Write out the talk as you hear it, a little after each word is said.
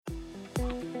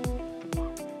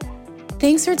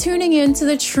Thanks for tuning in to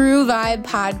the True Vibe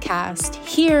podcast.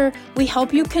 Here, we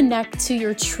help you connect to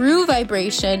your true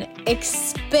vibration,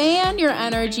 expand your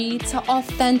energy to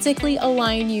authentically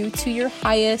align you to your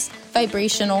highest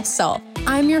vibrational self.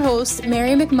 I'm your host,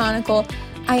 Mary McMonagle.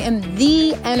 I am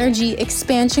the energy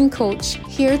expansion coach,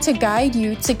 here to guide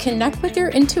you to connect with your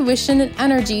intuition and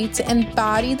energy to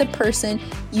embody the person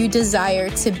you desire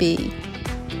to be.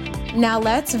 Now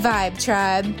let's vibe,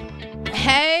 tribe.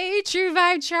 Hey, True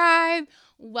Vibe Tribe.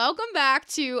 Welcome back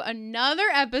to another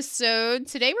episode.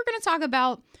 Today we're going to talk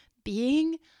about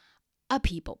being a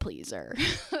people pleaser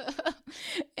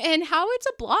and how it's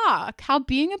a block, how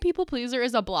being a people pleaser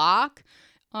is a block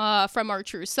from our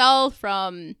true self,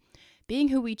 from being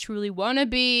who we truly want to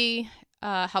be,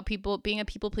 how being a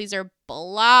people pleaser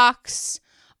blocks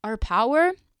our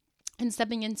power and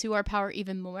stepping into our power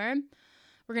even more.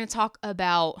 We're going to talk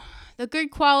about the good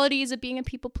qualities of being a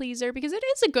people pleaser because it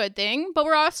is a good thing, but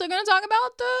we're also going to talk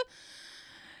about the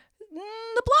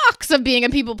blocks of being a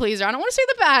people pleaser. I don't want to say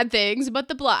the bad things, but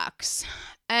the blocks,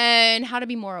 and how to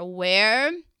be more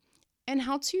aware and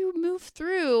how to move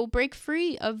through, break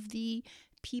free of the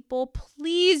people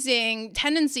pleasing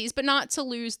tendencies, but not to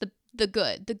lose the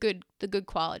good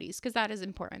qualities, because that is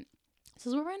important. This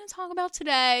is what we're going to talk about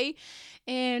today,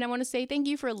 and I want to say thank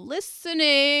you for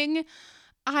listening.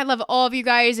 I love all of you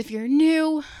guys. If you're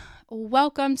new,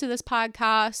 welcome to this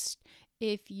podcast.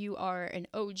 If you are an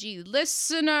OG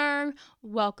listener,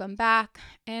 welcome back.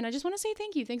 And I just want to say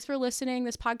thank you. Thanks for listening.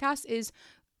 This podcast is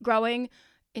growing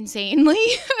insanely.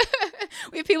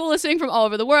 We have people listening from all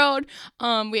over the world.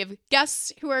 We have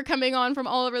guests who are coming on from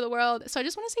all over the world. So I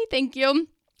just want to say thank you.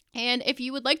 And if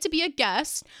you would like to be a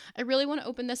guest, I really want to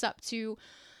open this up to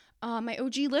my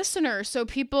OG listeners, so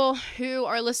people who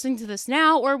are listening to this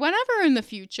now or whenever in the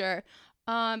future,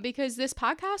 because this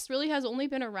podcast really has only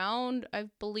been around, I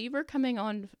believe we're coming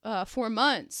on 4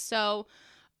 months, so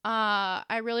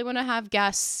I really want to have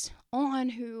guests on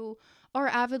who are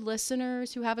avid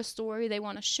listeners, who have a story they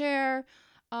want to share.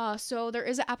 So there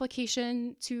is an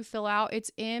application to fill out.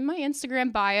 It's in my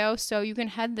Instagram bio, so you can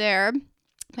head there.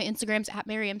 My Instagram's at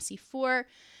MaryMC4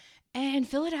 and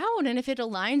fill it out, and if it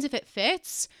aligns, if it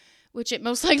fits, which it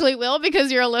most likely will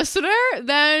because you're a listener,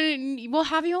 then we'll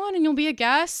have you on and you'll be a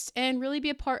guest and really be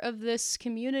a part of this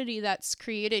community that's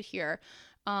created here.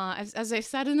 As I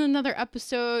said in another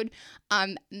episode,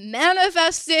 I'm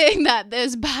manifesting that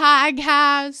this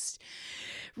podcast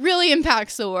really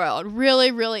impacts the world,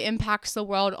 really impacts the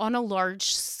world on a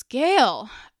large scale.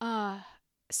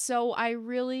 So I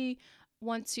really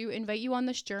want to invite you on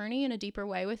this journey in a deeper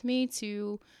way with me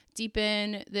to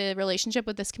deepen the relationship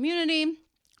with this community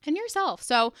and yourself.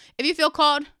 So if you feel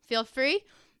called, feel free,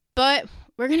 but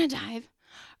we're going to dive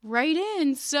right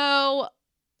in. So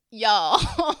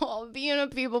y'all, being a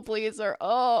people pleaser,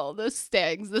 oh, this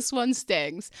stings. This one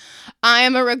stings. I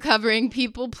am a recovering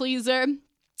people pleaser.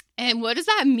 And what does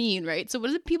that mean, right? So what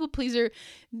does a people pleaser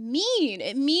mean?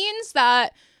 It means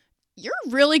that you're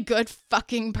a really good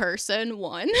fucking person,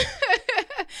 one.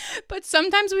 But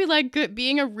sometimes we let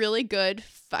being a really good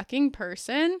fucking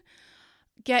person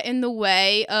get in the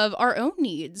way of our own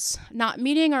needs, not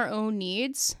meeting our own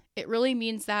needs. It really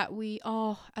means that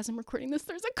as I'm recording this,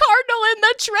 there's a cardinal in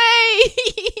the tray.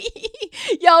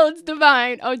 Y'all, it's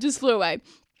divine. Oh, it just flew away.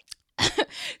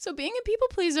 So being a people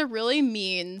pleaser really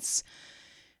means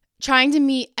trying to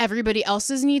meet everybody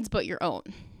else's needs but your own.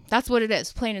 That's what it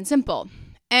is, plain and simple.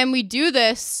 And we do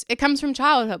this, it comes from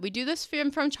childhood. We do this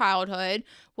from childhood,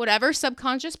 whatever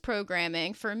subconscious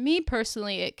programming. For me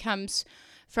personally, it comes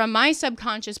from my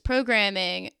subconscious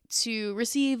programming to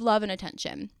receive love and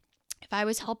attention. If I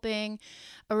was helping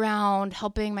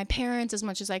my parents as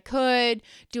much as I could,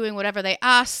 doing whatever they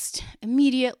asked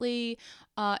immediately,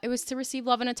 it was to receive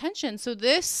love and attention. So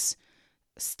this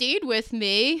stayed with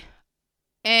me,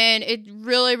 and it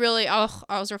really, I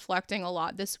was reflecting a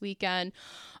lot this weekend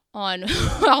on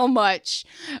how much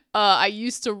I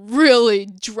used to really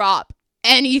drop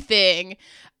anything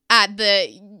at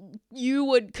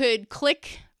could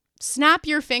click, snap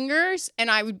your fingers, and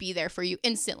I would be there for you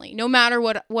instantly, no matter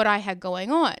what I had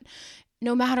going on.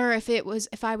 No matter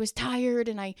if I was tired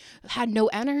and I had no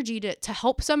energy to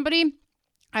help somebody,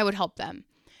 I would help them.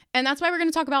 And that's why we're going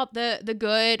to talk about the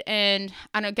good and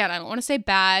again, I don't want to say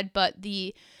bad, but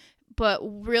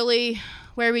really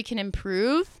where we can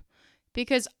improve,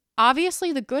 because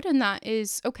obviously the good in that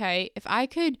is, okay, if I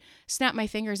could snap my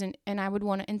fingers and I would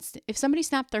want to, if somebody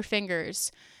snapped their fingers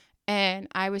and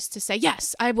I was to say,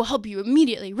 yes, I will help you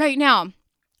immediately right now,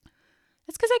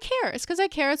 It's because I care. It's because I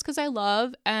care. It's because I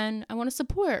love and I want to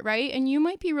support, right? And you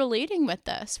might be relating with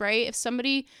this, right? If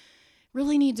somebody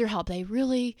really needs your help.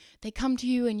 They come to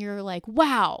you and you're like,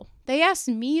 wow, they asked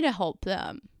me to help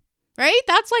them, right?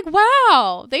 That's like,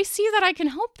 wow, they see that I can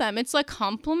help them. It's a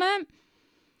compliment.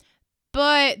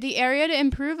 But the area to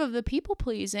improve of the people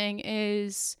pleasing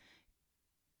is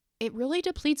it really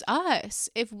depletes us.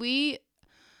 If we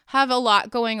have a lot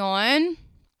going on,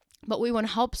 but we want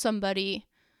to help somebody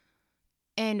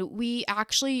and we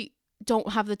actually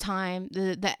don't have the time,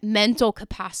 the mental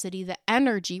capacity, the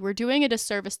energy, we're doing a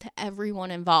disservice to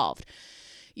everyone involved.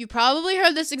 You probably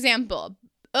heard this example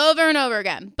over and over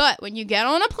again, but when you get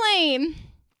on a plane,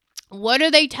 what do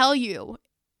they tell you?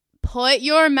 Put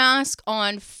your mask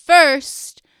on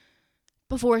first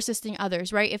before assisting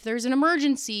others, right? If there's an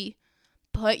emergency,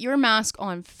 put your mask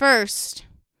on first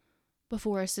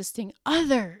before assisting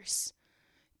others.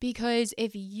 Because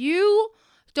if you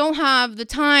don't have the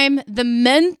time, the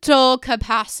mental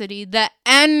capacity, the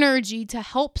energy to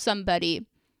help somebody,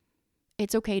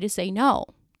 it's okay to say no.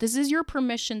 This is your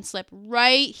permission slip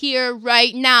right here,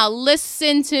 right now.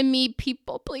 Listen to me,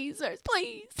 people pleasers,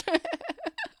 please.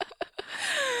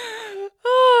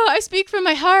 Oh, I speak from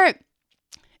my heart.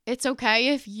 It's okay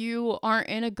if you aren't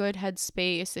in a good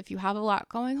headspace, if you have a lot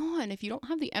going on, if you don't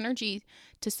have the energy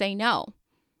to say no.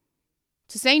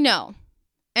 To say no.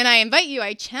 And I invite you,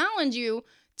 I challenge you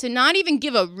to not even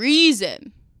give a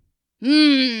reason.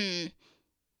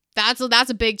 That's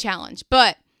a big challenge.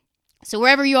 But so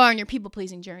wherever you are in your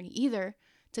people-pleasing journey, either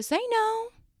to say no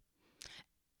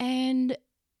and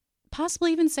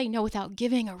possibly even say no without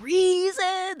giving a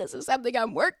reason. This is something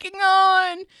I'm working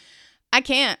on. I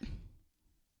can't.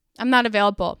 I'm not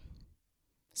available.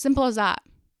 Simple as that.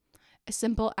 As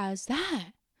simple as that.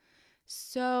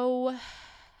 So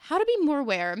how to be more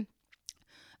aware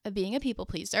of being a people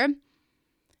pleaser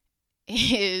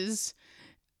is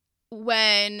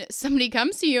when somebody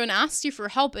comes to you and asks you for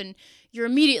help and you're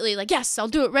immediately like, yes, I'll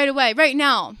do it right away, right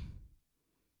now.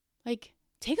 Like,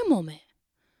 take a moment.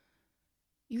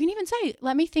 You can even say,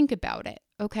 let me think about it.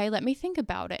 Okay, let me think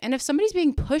about it. And if somebody's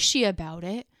being pushy about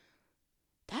it,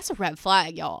 that's a red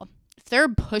flag, y'all. If they're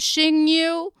pushing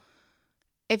you,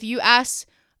 if you ask,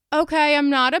 okay, I'm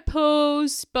not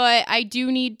opposed, but I do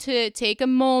need to take a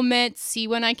moment, see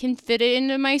when I can fit it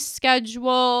into my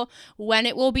schedule, when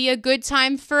it will be a good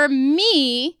time for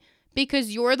me,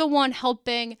 because you're the one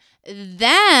helping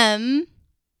them,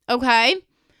 okay?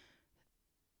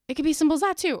 It could be simple as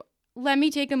that too. Let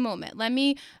me take a moment. Let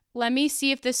me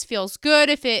see if this feels good,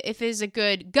 if it is a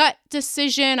good gut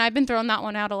decision. I've been throwing that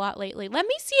one out a lot lately. Let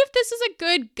me see if this is a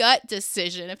good gut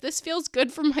decision, if this feels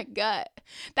good for my gut.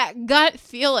 That gut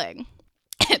feeling.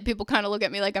 People kind of look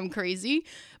at me like I'm crazy,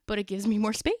 but it gives me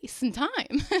more space and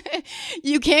time.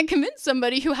 You can't convince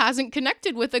somebody who hasn't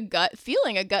connected with a gut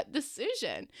feeling, a gut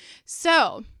decision.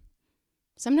 So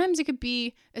sometimes it could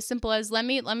be as simple as let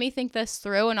me think this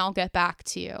through and I'll get back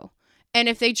to you. And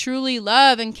if they truly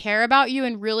love and care about you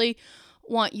and really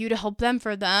want you to help them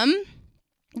for them,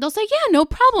 they'll say, yeah, no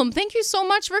problem. Thank you so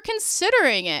much for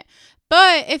considering it.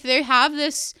 But if they have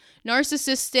this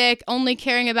narcissistic, only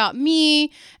caring about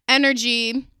me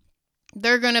energy,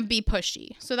 they're going to be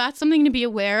pushy. So that's something to be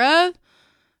aware of.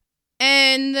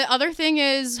 And the other thing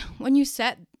is when you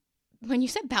set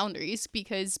boundaries,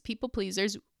 because people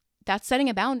pleasers, that's setting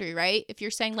a boundary, right? If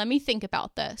you're saying, let me think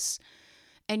about this,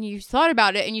 and you thought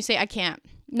about it and you say, I can't.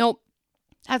 Nope.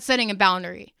 That's setting a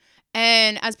boundary.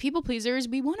 And as people pleasers,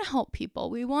 we want to help people.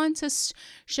 We want to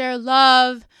share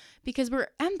love because we're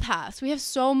empaths. We have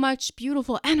so much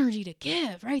beautiful energy to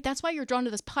give, right? That's why you're drawn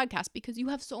to this podcast, because you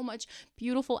have so much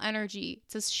beautiful energy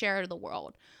to share to the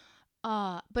world.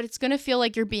 But it's going to feel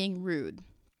like you're being rude.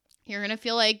 You're going to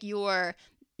feel like you're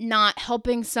not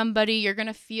helping somebody. You're going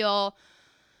to feel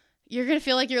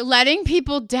like you're letting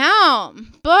people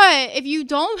down. But if you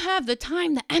don't have the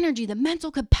time, the energy, the mental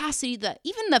capacity,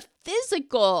 even the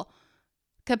physical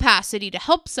capacity to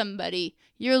help somebody,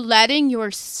 you're letting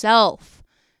yourself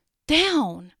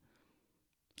down.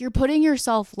 You're putting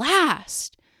yourself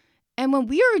last. And when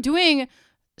we are doing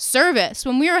service,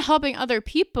 when we are helping other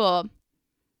people,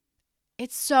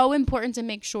 it's so important to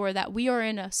make sure that we are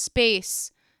in a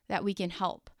space that we can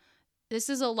help. This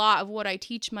is a lot of what I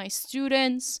teach my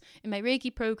students in my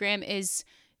Reiki program is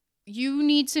you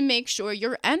need to make sure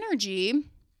your energy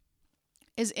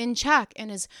is in check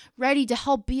and is ready to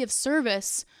help be of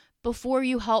service before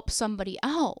you help somebody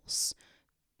else.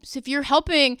 So if you're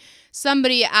helping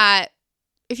somebody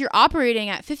if you're operating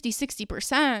at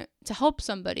 50-60% to help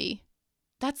somebody,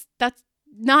 that's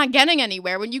not getting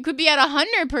anywhere when you could be at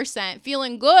 100%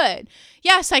 feeling good.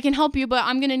 Yes, I can help you, but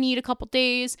I'm going to need a couple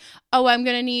days. Oh,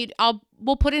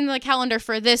 we'll put it in the calendar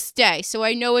for this day. So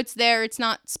I know it's there. It's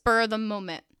not spur of the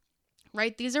moment.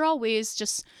 right? These are all ways,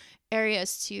 just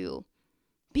areas to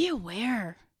be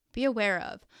aware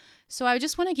of. So I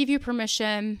just want to give you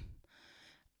permission,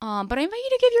 but I invite you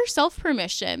to give yourself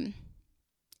permission.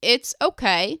 It's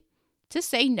okay to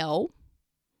say no.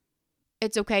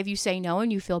 It's okay if you say no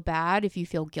and you feel bad, if you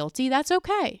feel guilty, that's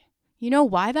okay. You know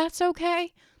why that's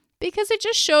okay? Because it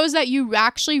just shows that you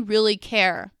actually really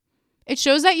care. It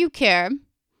shows that you care.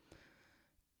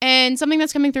 And something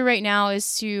that's coming through right now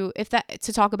is to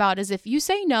talk about is if you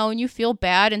say no and you feel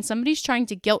bad and somebody's trying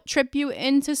to guilt trip you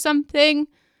into something,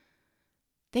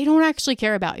 they don't actually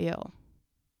care about you.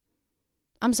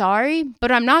 I'm sorry,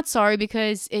 but I'm not sorry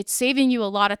because it's saving you a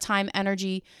lot of time,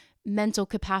 energy, mental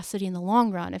capacity in the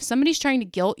long run. If somebody's trying to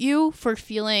guilt you for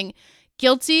feeling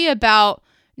guilty about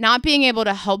not being able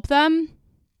to help them,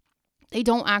 they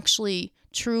don't actually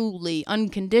truly,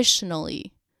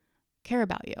 unconditionally care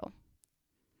about you.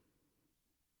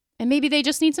 And maybe they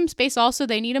just need some space also.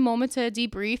 They need a moment to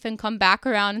debrief and come back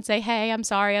around and say, hey, I'm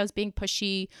sorry, I was being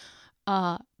pushy.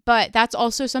 But that's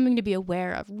also something to be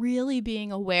aware of, really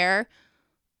being aware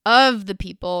of the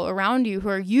people around you who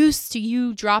are used to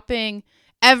you dropping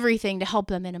everything to help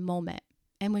them in a moment.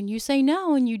 And when you say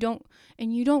no and you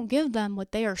don't give them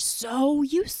what they are so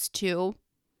used to,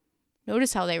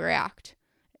 notice how they react.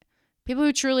 People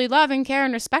who truly love and care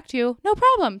and respect you, no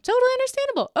problem, totally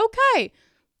understandable, okay.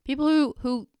 People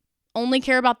who only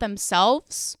care about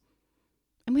themselves,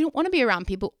 and we don't want to be around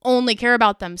people who only care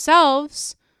about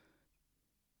themselves.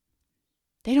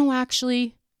 They don't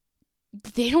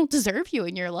deserve you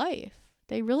in your life.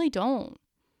 They really don't.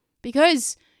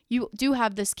 Because you do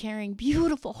have this caring,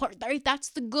 beautiful heart, right? That's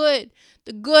the good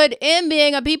in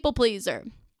being a people pleaser.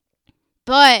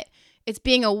 But it's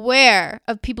being aware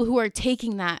of people who are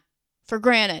taking that for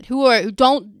granted, who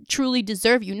don't truly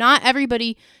deserve you. Not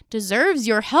everybody deserves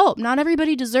your help. Not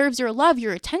everybody deserves your love,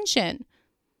 your attention.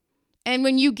 And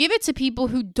when you give it to people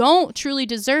who don't truly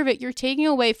deserve it, you're taking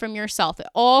away from yourself. It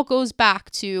all goes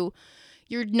back to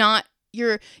you're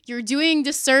doing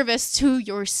disservice to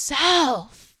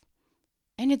yourself.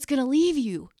 And it's going to leave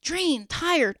you drained,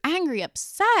 tired, angry,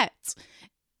 upset.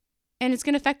 And it's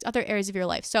going to affect other areas of your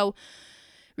life. So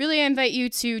really I invite you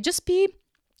to just be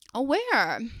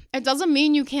aware. It doesn't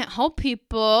mean you can't help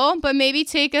people, but maybe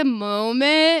take a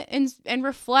moment and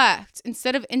reflect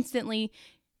instead of instantly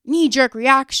knee-jerk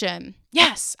reaction.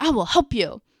 Yes, I will help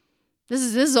you. This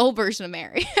is the whole version of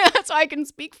Mary. That's why I can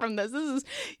speak from this.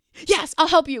 Yes, I'll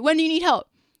help you. When do you need help?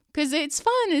 Because it's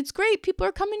fun. It's great. People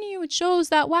are coming to you. It shows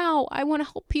that, wow, I want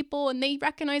to help people and they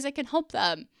recognize I can help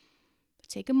them.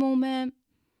 Take a moment.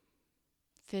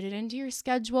 Fit it into your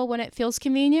schedule when it feels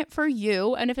convenient for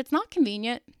you. And if it's not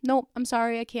convenient, nope, I'm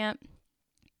sorry, I can't.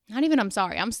 Not even I'm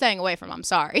sorry. I'm staying away from I'm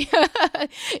sorry.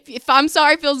 If I'm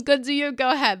sorry feels good to you,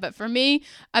 go ahead. But for me,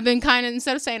 I've been kind of,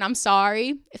 instead of saying I'm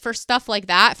sorry for stuff like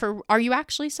that, for are you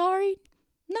actually sorry?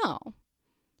 No.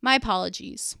 My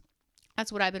apologies.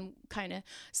 That's what I've been kind of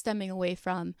stemming away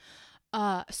from.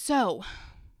 So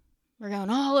we're going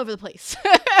all over the place.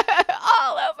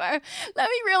 All over. Let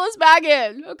me reel us back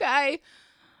in, okay?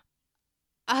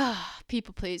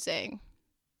 People pleasing.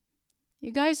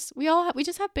 You guys, we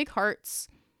just have big hearts.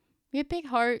 We have big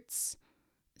hearts.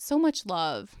 So much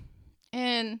love.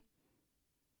 And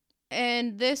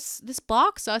this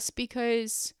blocks us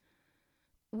because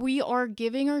we are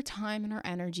giving our time and our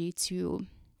energy to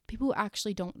people who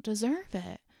actually don't deserve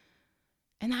it.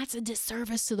 And that's a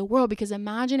disservice to the world, because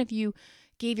imagine if you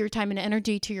gave your time and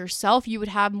energy to yourself, you would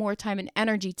have more time and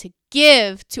energy to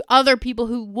give to other people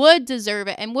who would deserve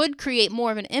it and would create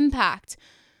more of an impact,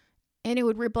 and it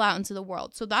would ripple out into the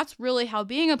world. So that's really how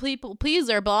being a people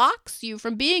pleaser blocks you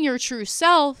from being your true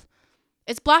self.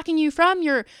 It's blocking you from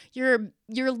your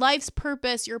life's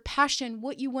purpose, your passion,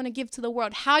 what you want to give to the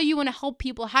world, how you want to help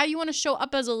people, how you want to show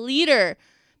up as a leader,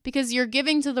 because you're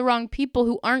giving to the wrong people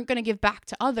who aren't going to give back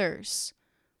to others.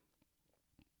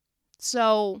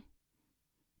 So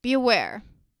be aware.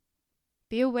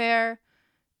 Be aware.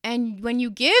 And when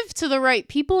you give to the right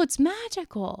people, it's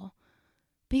magical.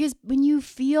 Because when you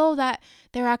feel that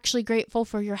they're actually grateful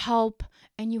for your help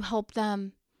and you help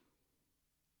them,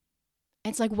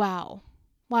 it's like, wow,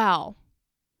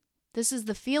 this is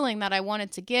the feeling that I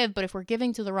wanted to give. But if we're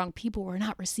giving to the wrong people, we're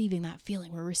not receiving that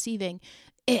feeling. We're receiving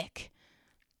ick.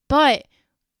 But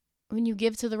when you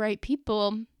give to the right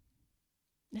people,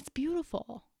 it's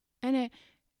beautiful. And it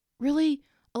really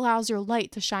allows your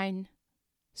light to shine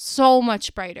so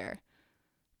much brighter.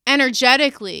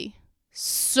 Energetically,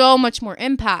 so much more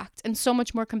impact and so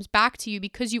much more comes back to you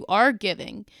because you are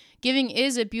giving. Giving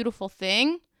is a beautiful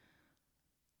thing.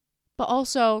 But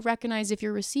also recognize if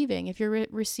you're receiving. If you're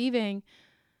receiving,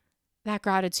 that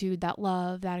gratitude, that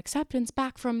love, that acceptance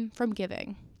back from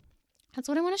giving. That's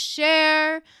what I want to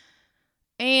share.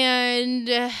 And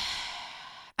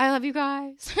I love you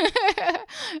guys. I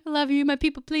love you, my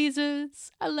people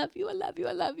pleasers. I love you.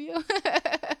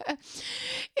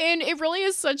 And it really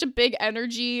is such a big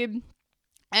energy.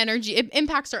 It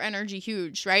impacts our energy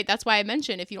huge, right? That's why I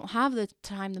mentioned if you don't have the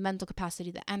time, the mental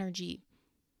capacity, the energy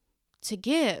to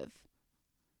give,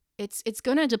 it's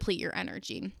going to deplete your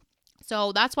energy.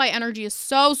 So that's why energy is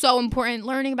so, so important.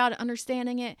 Learning about it,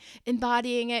 understanding it,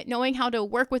 embodying it, knowing how to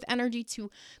work with energy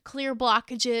to clear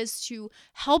blockages, to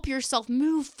help yourself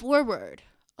move forward.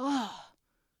 Oh,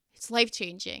 it's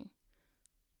life-changing.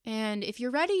 And if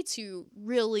you're ready to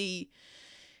really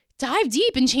dive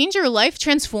deep and change your life,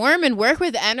 transform and work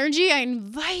with energy, I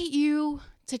invite you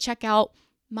to check out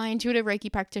my Intuitive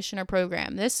Reiki Practitioner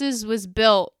program. This was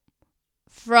built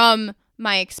from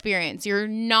my experience. You're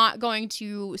not going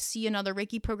to see another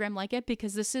Reiki program like it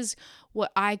because this is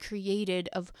what I created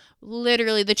of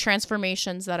literally the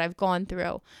transformations that I've gone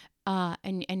through,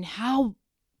 and how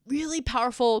really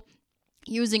powerful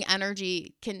using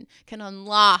energy can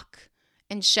unlock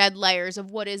and shed layers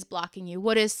of what is blocking you,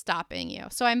 what is stopping you.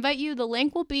 So I invite you, the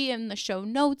link will be in the show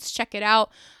notes. Check it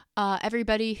out.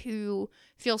 Everybody who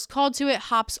feels called to it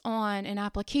hops on an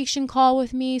application call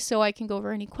with me so I can go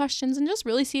over any questions and just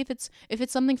really see if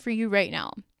it's something for you right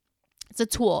now. It's a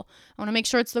tool. I want to make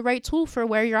sure it's the right tool for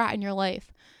where you're at in your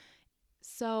life.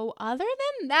 So other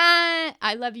than that,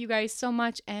 I love you guys so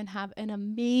much and have an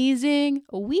amazing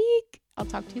week. I'll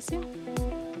talk to you soon.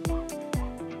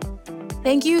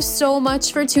 Thank you so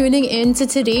much for tuning in to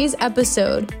today's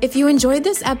episode. If you enjoyed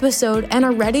this episode and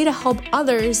are ready to help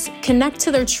others connect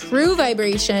to their true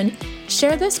vibration,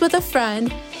 share this with a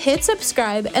friend, hit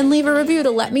subscribe, and leave a review to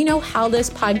let me know how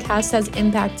this podcast has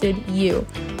impacted you.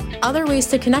 Other ways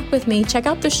to connect with me, check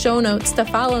out the show notes to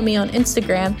follow me on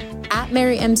Instagram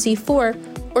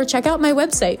 @MaryMC4 or check out my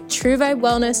website,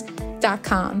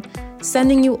 TrueVibeWellness.com.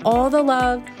 Sending you all the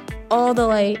love, all the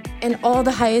light, and all the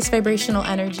highest vibrational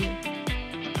energy.